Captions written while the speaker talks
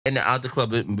in the out the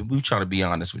club, we trying to be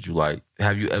honest with you. Like,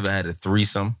 have you ever had a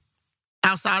threesome?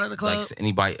 Outside of the club? Like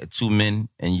anybody, 2 men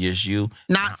and just you?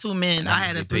 Not 2 men. I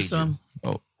had a threesome.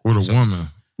 Oh, with a woman.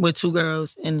 With 2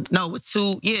 girls. And no, with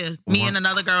 2, me and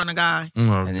another girl and a guy. Okay.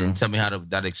 And then tell me how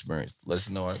that experience. Let us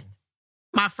know.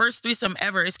 My first threesome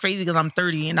ever. It's crazy because I'm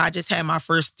 30 and I just had my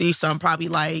first threesome probably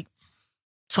like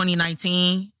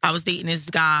 2019. I was dating this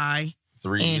guy.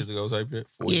 3 years ago type shit?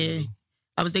 4 years ago?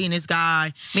 I was dating this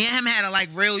guy. Me and him had a like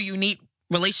real unique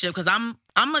relationship because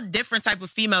I'm a different type of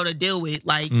female to deal with.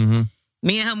 Like me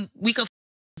and him, we could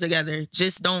together.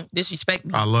 Just don't disrespect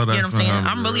me. I love that. You know what I'm saying?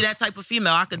 I'm really that type of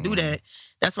female. I could do that.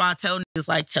 That's why I tell niggas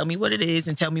like, tell me what it is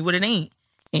and tell me what it ain't.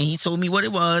 And he told me what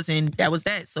it was, and that was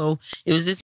that. So it was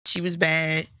this. She was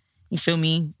bad. You feel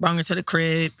me? Brought her to the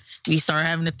crib. We started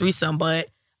having a threesome, but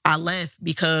I left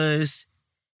because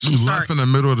she left in the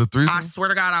middle of the threesome? I swear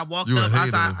to God, I walked up. I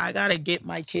was like, I gotta get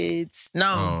my kids.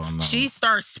 No. She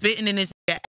started spitting in his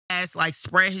ass, like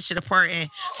spread his shit apart and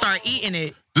started eating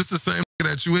it. This the same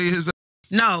that you ate his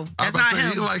ass? No, that's not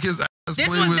him. He like his ass. This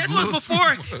was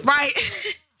before, right?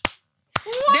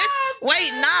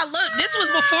 This was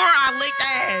before I licked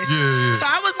ass. Yeah. So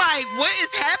I was like, what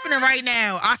is happening right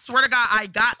now? I swear to God, I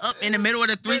got up in the middle of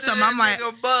the threesome. I'm like,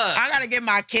 I gotta get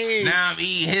my kids. Now I'm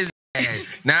eating his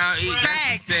ass. Now I'm eating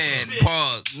Facts.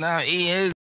 Pause. Now I'm eating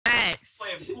his Facts.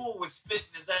 Playing pool with spitting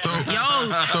his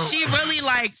ass. She really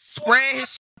like spread his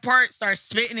shit apart, started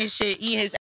spitting his shit, eating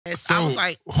his ass. So I was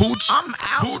like, I'm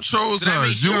out. Who chose So her?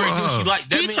 You or her?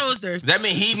 He chose her. That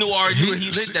mean he knew already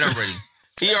he licked that already.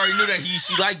 He already knew that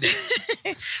she liked it.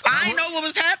 I didn't know what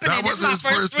was happening. This was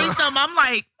my first threesome. I'm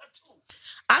like,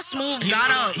 I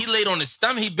got up. He laid on his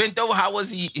stomach. He bent over. How was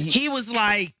he? He was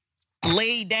like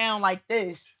laid down like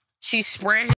this. She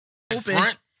spread his open.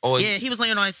 Front? Yeah, he was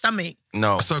laying on his stomach.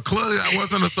 No. So clearly that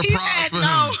wasn't a surprise for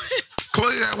him.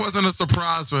 Clearly that wasn't a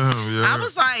surprise for him. Yeah. I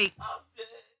was like,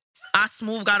 I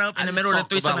smooth got up in the middle of the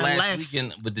threesome and left. Last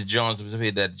weekend with the Johns,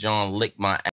 that John licked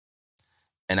my ass,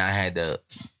 and I had to.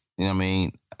 You know what I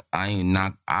mean?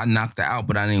 I knocked her out,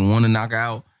 but I didn't want to knock her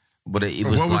out. But it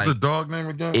was what was the dog name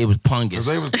again? It was Pungus.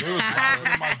 They was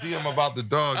in my DM about the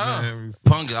dog name.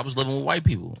 Pungus. I was living with white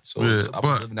people. So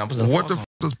what the f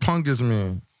does Pungus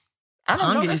mean? I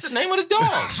don't know. That's the name of the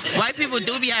dog. White people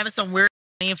do be having some weird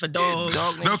name for dogs.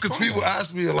 No, because people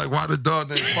ask me like, why the dog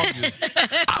named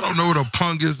Pungus? I don't know what a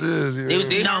Pungus is.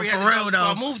 No, for real though.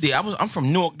 I moved there. I'm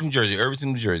from Newark, New Jersey,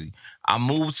 Irvington, New Jersey. I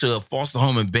moved to a foster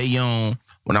home in Bayonne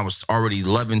when I was already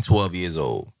 11, 12 years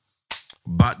old.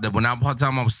 But by the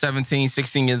time I was 17,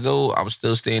 16 years old, I was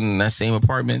still staying in that same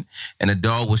apartment, and the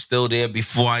dog was still there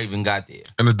before I even got there.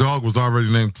 And the dog was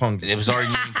already named Pungus. It was already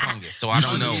named Pungus, so I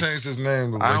don't know. You should change his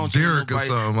name to like Derek or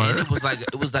something. Like.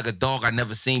 It was like a dog I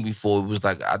never seen before. It was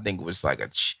like, I think it was like a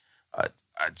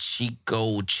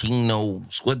Chico, Chino.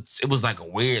 It was like a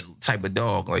weird type of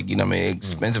dog, like, you know what I mean,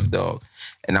 expensive dog.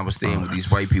 And I was staying with these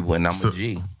white people, and I'm a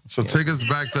G. So take us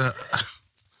back to.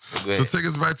 So take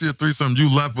us back to your threesome.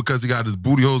 You left because he got his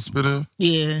booty hole spit in?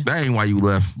 Yeah. That ain't why you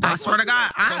left. I swear to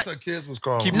God. That's her kids was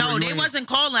calling. No, they wasn't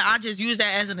calling. I just used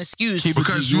that as an excuse. Keep it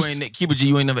G,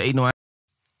 you ain't never ate no ass.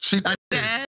 She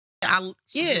yeah.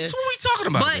 So what we talking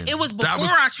about? But it was before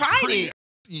I tried it.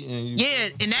 Yeah,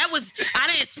 and that was, I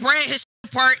didn't spread his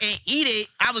shit apart and eat it.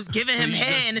 I was giving him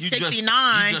head in the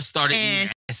 69. You just started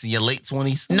eating ass in your late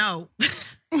 20s? No.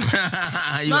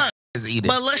 Eat it.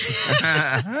 But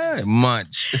look,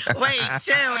 much. Wait,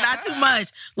 chill, not too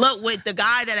much. Look, with the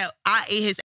guy that I ate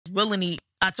his ass willingly,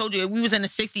 I told you we was in the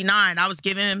 69. I was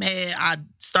giving him head. I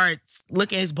started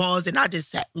looking at his balls, and I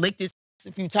just licked his ass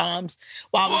a few times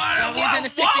while we was in the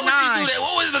 69. Why would you do that?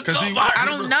 What was the call? I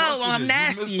don't know. I'm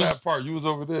nasty. You missed that part. You was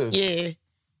over there. Yeah.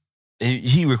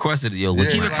 He requested it, yo.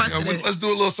 He requested it. Let's do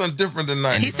a little something different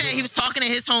tonight. He said he was talking to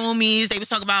his homies. They was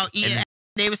talking about eating.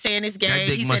 They were saying it's gay. That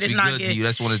dick He must said it's be not good gay. to you.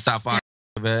 That's one of the top 5.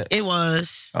 It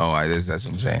was. Oh, all right, that's what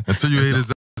I'm saying. Until you ate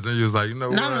his ass, and you was like, you know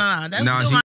what? No. That was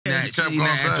still my She kept going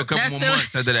back for a couple more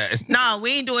months after that. No,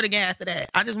 we ain't do it again after that.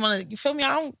 I just want to, you feel me?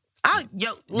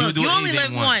 Look, you only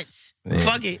live once. Yeah.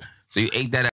 Fuck it. So you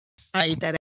ate that ass? I ate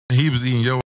that ass. He was eating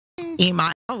your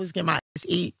I always get my ass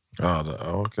eat.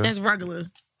 Oh, okay. That's regular.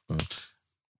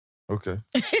 Okay.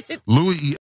 Louis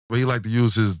eat, but he like to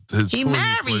use his he toy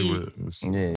married. he play with. Yeah.